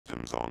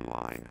systems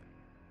online.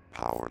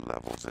 Power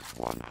levels at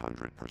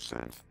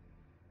 100%.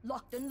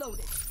 Locked and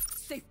loaded.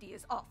 Safety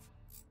is off.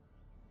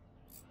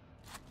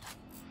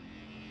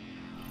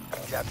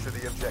 Capture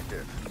the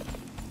objective.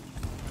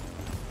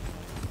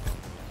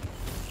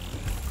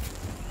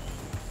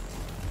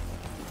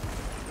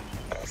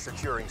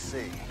 Securing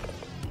C.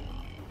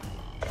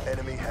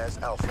 Enemy has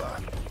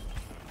Alpha.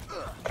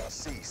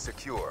 C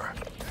secure.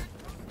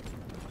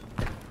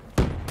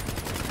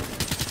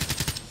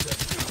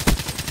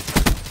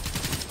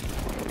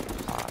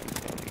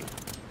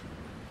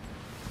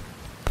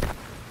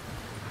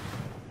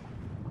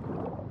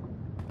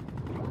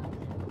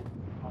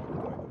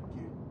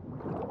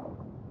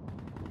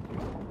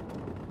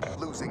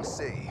 Losing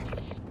C.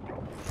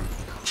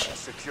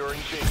 Securing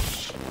B.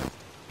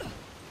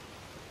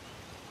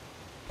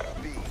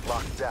 B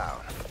locked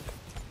down.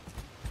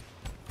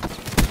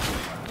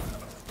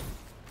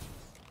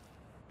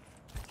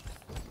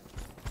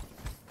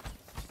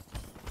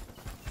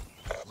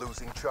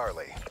 Losing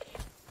Charlie.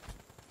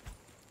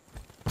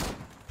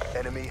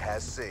 Enemy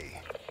has C.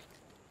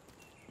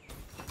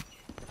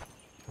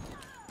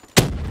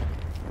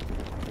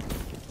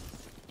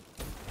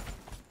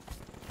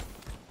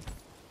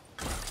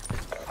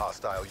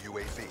 Hostile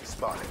UAV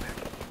spotted.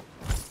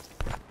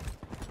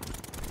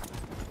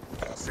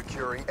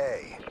 Securing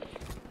A.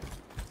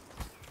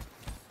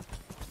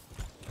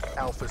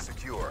 Alpha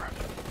secure.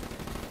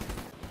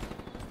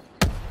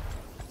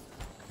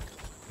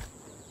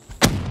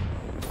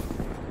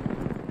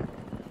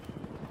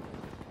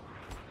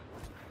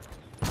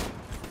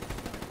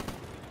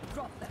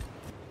 Drop that.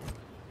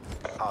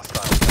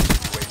 Hostile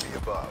UAV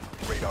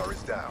above. Radar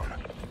is down.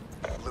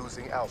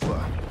 Losing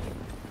Alpha.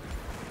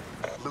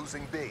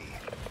 Losing B.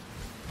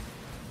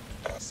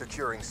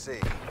 Securing C.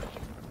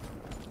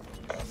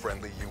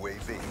 Friendly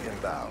UAV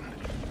inbound.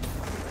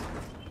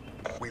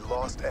 We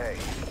lost A.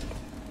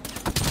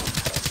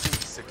 C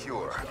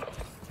secure.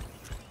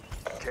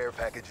 Care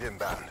package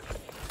inbound.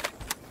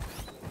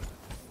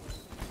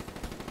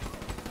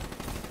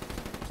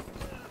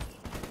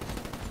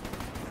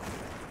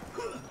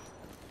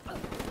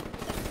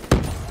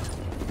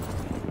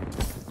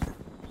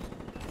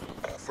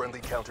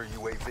 Friendly counter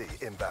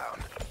UAV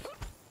inbound.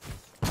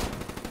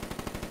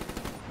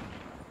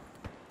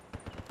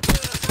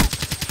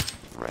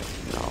 Threat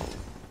null.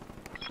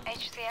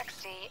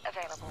 HCXD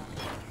available.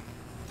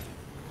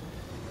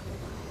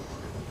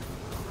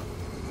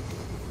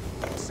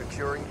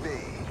 Securing B.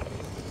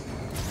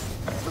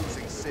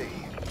 Losing C.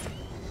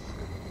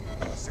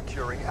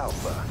 Securing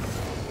Alpha.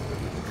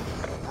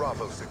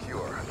 Bravo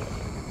secure.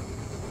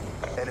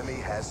 Enemy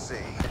has C.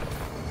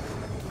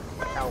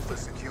 Alpha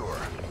secure.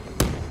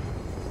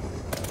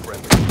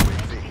 Friendly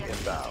UAV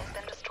inbound.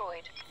 Been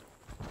destroyed.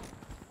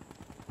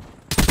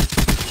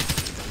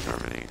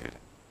 Terminated.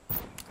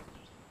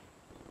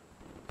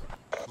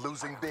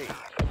 Losing B.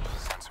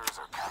 Sensors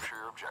are capture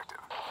your objective.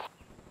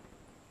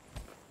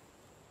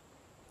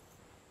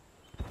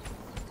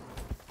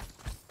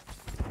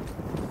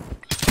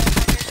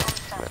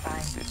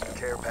 On standby.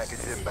 Care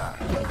package inbound.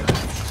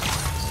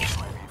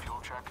 UAV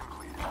fuel check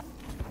completed.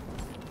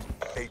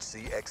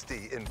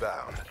 HCXD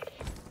inbound.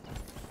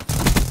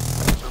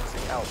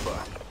 Losing Alpha.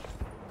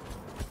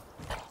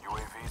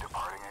 UAV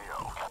departing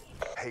AO.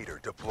 Hater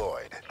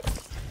deployed.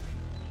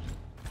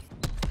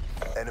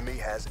 Enemy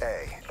has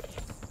A.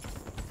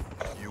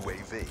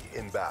 UAV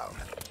inbound.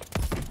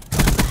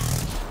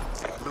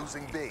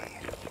 Losing B.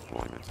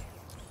 Deployment.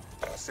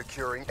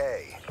 Securing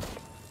A.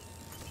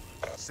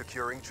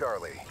 Securing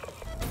Charlie.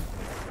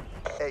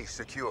 A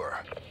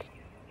secure.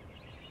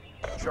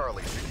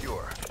 Charlie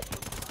secure.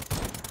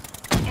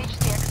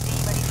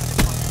 HCXD ready for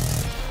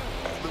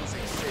deployment.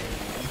 Losing C.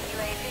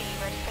 UAV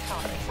ready for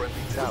target.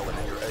 Friendly Talon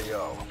in your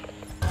AO.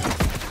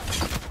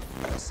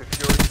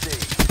 Securing D.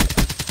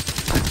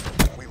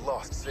 We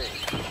lost C.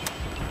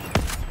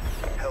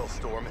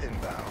 Hellstorm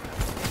inbound.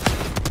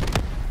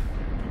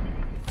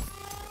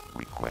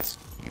 Request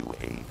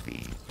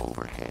UAV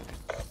overhead.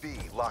 B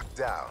locked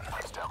down.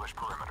 Establish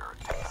perimeter.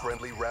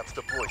 Friendly RAPS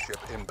deploy ship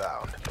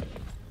inbound.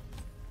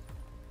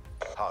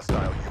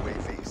 Hostile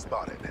UAV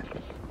spotted.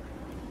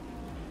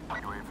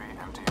 UAV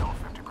MTL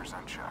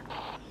 50% check.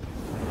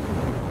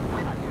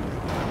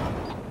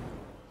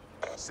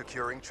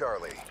 Securing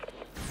Charlie.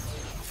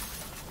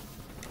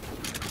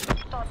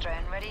 Dot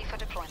drone ready for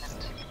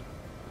deployment.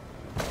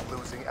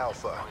 Losing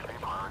Alpha.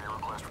 UAV priority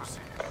request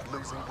received.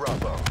 Losing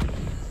Bravo.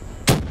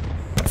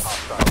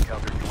 Hostile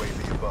counter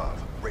UAV above.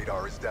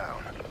 Radar is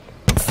down.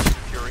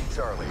 Securing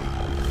Charlie.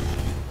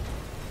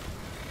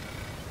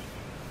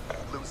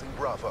 Losing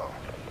Bravo.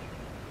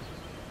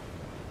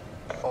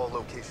 All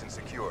locations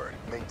secured.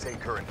 Maintain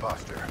current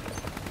posture.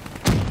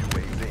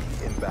 UAV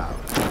inbound.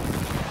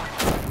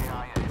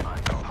 AIA by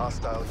go.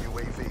 Hostile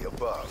UAV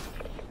above.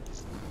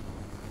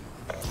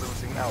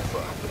 Losing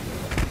Alpha.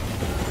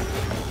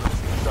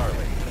 Losing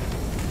Charlie.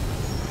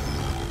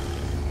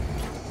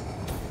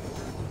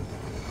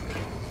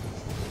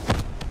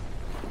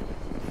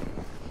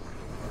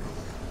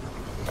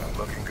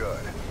 Looking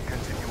good.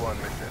 Continue on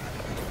mission.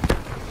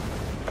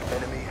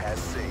 Enemy has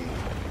C.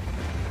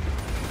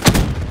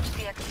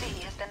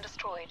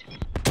 destroyed.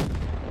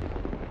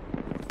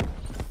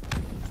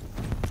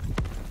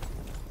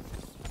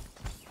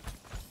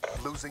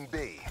 Losing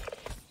B.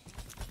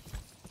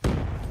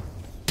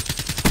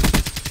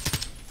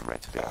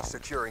 Threat down.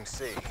 Securing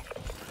C.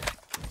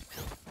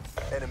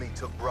 Enemy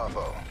took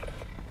Bravo.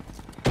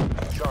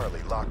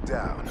 Charlie locked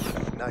down.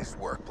 Nice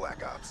work,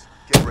 Black Ops.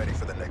 Get ready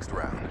for the next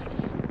round.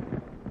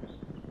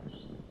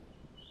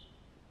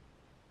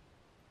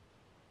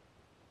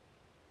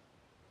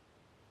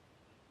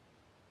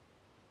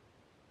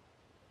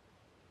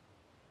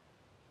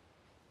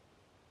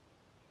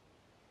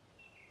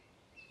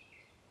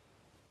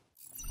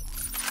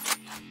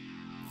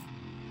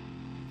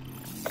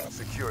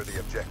 Secure the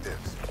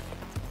objectives.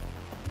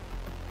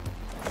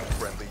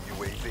 Friendly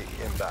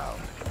UAV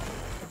inbound.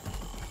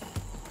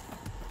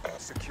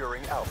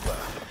 Securing Alpha.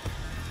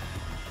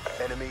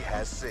 Enemy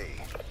has C.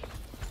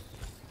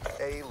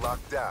 A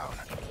locked down.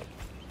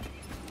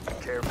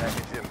 Care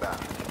package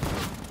inbound.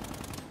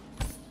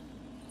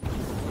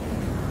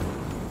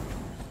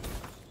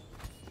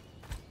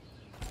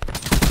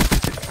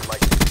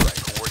 Lightning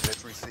strike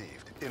coordinates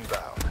received.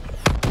 Inbound.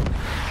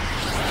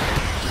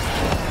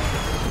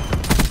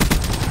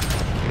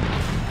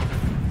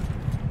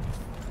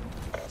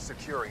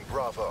 Securing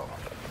Bravo.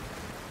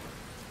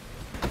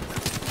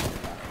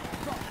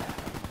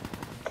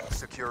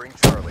 Securing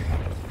Charlie.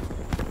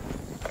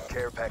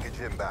 Care package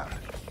inbound.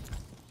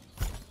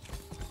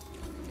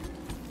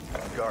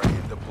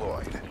 Guardian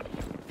deployed.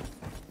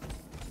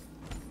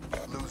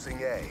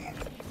 Losing A.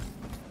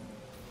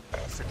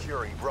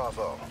 Securing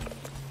Bravo.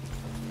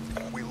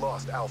 We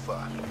lost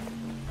Alpha.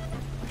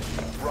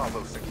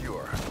 Bravo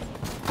secure.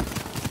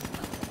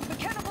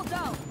 Mechanical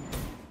down!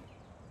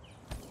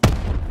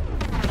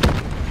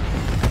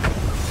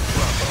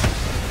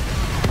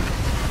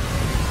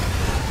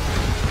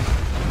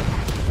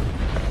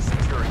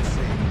 Securing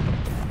C.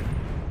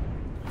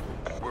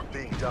 We're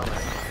being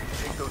dominated.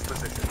 Take those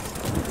positions.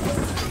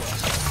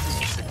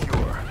 C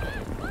secure.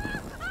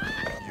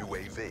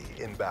 UAV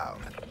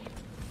inbound.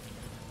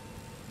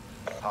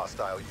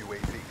 Hostile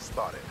UAV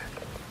spotted.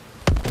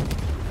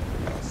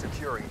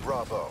 Securing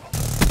Bravo.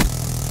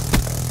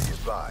 Be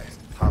advised.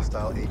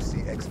 Hostile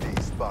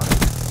HCXD spotted.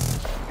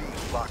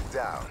 B locked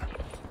down.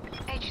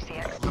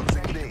 HCX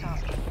Losing ready B. for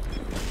tasking.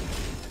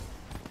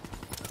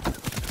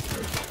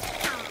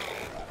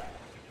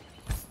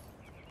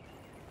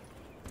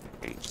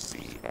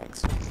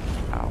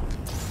 HCXD out.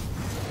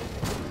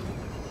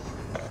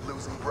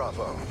 Losing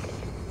Bravo.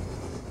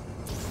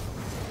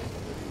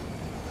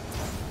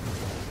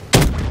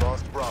 We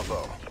lost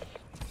Bravo.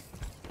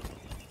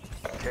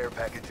 Care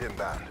package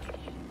inbound.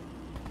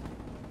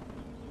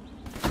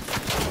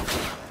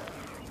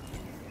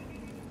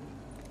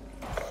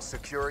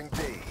 Securing B.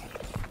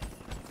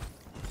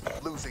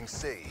 Losing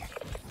C.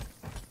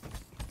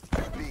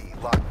 B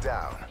locked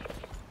down.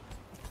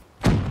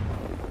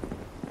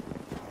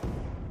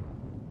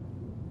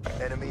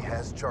 Enemy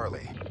has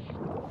Charlie.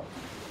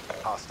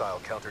 Hostile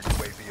counter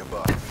UAV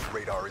above.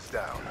 Radar is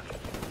down.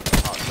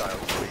 Hostile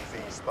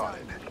UAV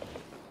spotted.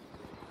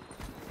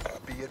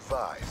 Be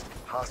advised.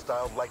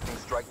 Hostile lightning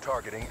strike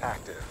targeting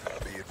active.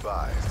 Be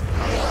advised.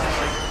 Hostile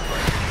lightning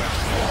strike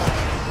inbound.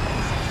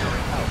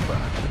 Securing Alpha.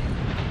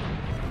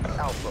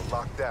 Alpha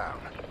locked down.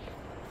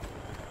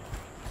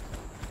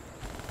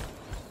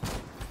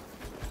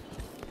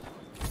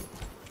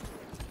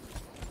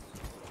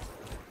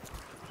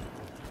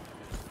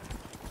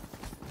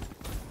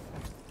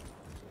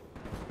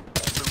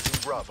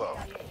 Losing Bravo.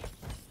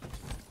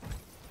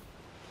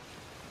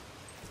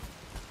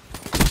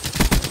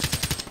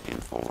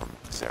 Inform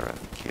Sarah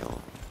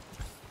kill.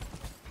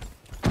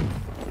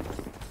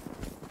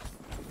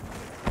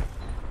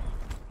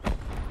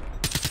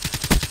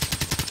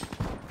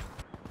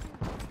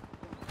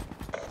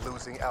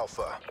 Losing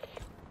Alpha.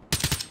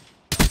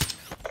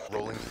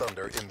 Rolling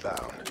Thunder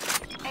inbound.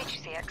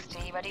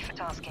 HCXD ready for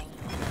tasking.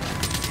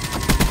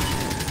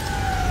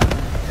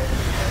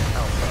 Enemy has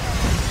Alpha.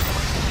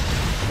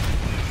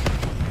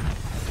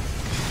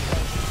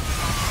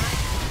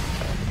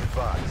 Be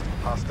advised.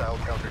 Hostile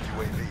counter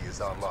UAV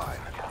is online.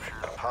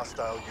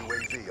 Hostile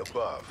UAV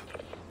above.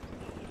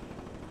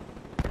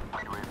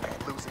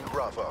 UAV Losing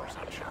Bravo.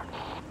 check.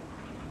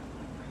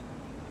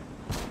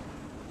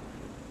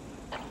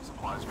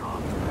 Supplies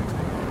dropped. Next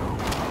thing you know.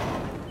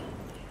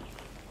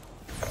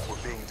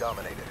 We're being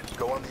dominated.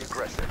 Go on the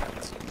aggression.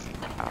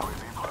 Out.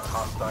 UAV plus.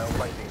 Hostile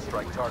lightning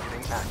strike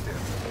targeting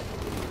active.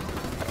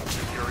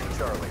 Securing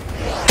Charlie.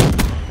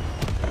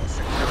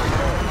 Securing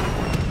A.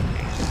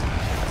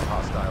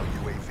 Hostile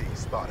UAV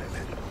spotted.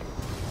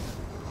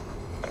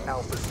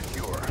 Alpha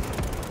secure.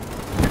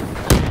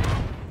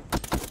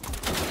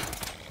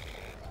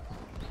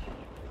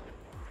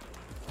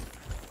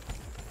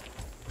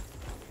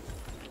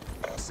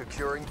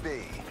 Securing B.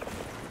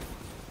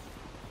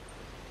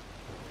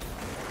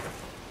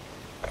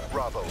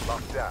 Bravo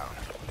locked down.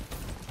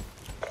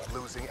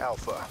 Losing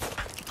Alpha.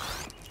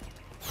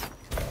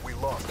 We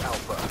lost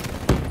Alpha.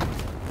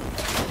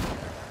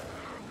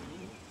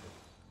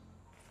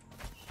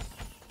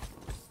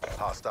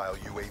 Hostile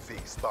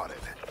UAV spotted.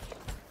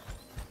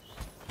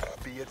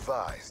 Be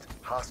advised,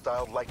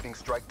 hostile lightning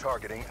strike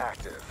targeting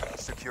active.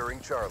 Securing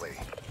Charlie.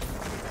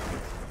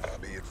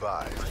 Be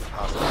advised,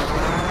 hostile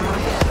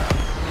lightning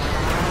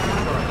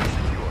strike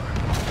secure.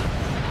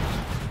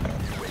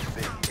 UAV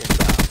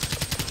inbound.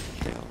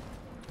 Kill.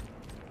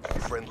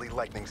 Friendly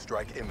lightning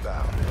strike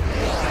inbound.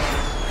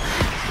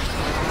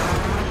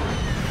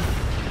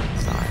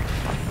 Side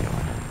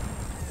killer.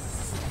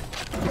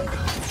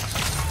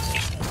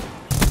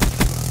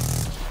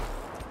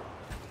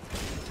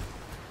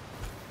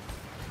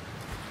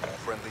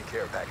 Friendly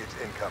care package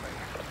incoming.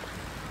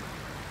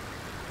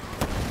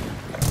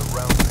 The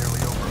round's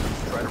nearly over.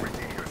 Try to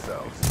redeem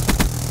yourselves.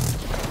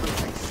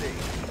 Losing C.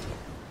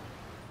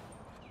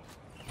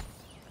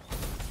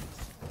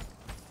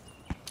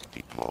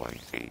 Deploy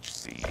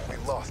HC. We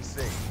lost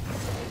C.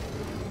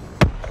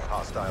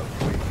 Hostile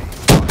UAV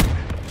spotted.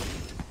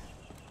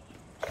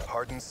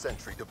 Hardened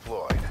sentry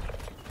deployed.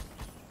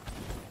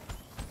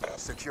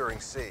 Securing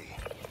C.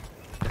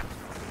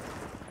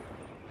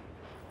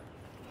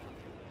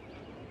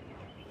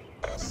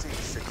 C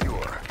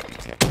secure.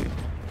 Detected.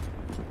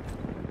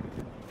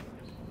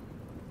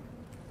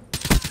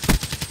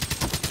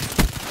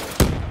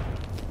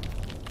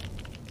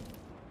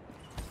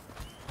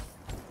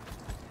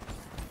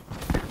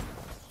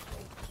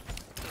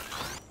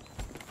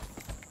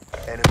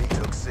 Enemy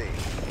took C.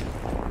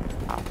 Inform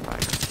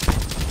outrider.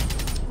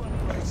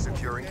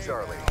 Securing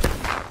Charlie.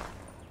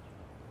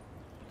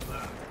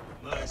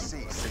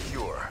 C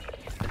secure.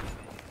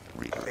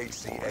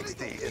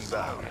 HCXD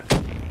inbound.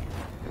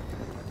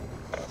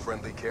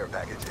 Friendly care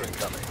package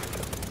incoming.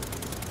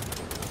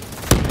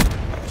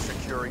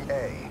 Securing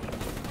A.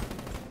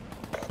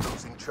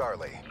 Losing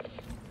Charlie.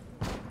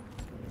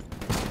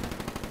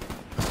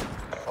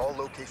 All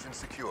locations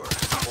secure.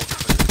 Hold your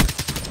position.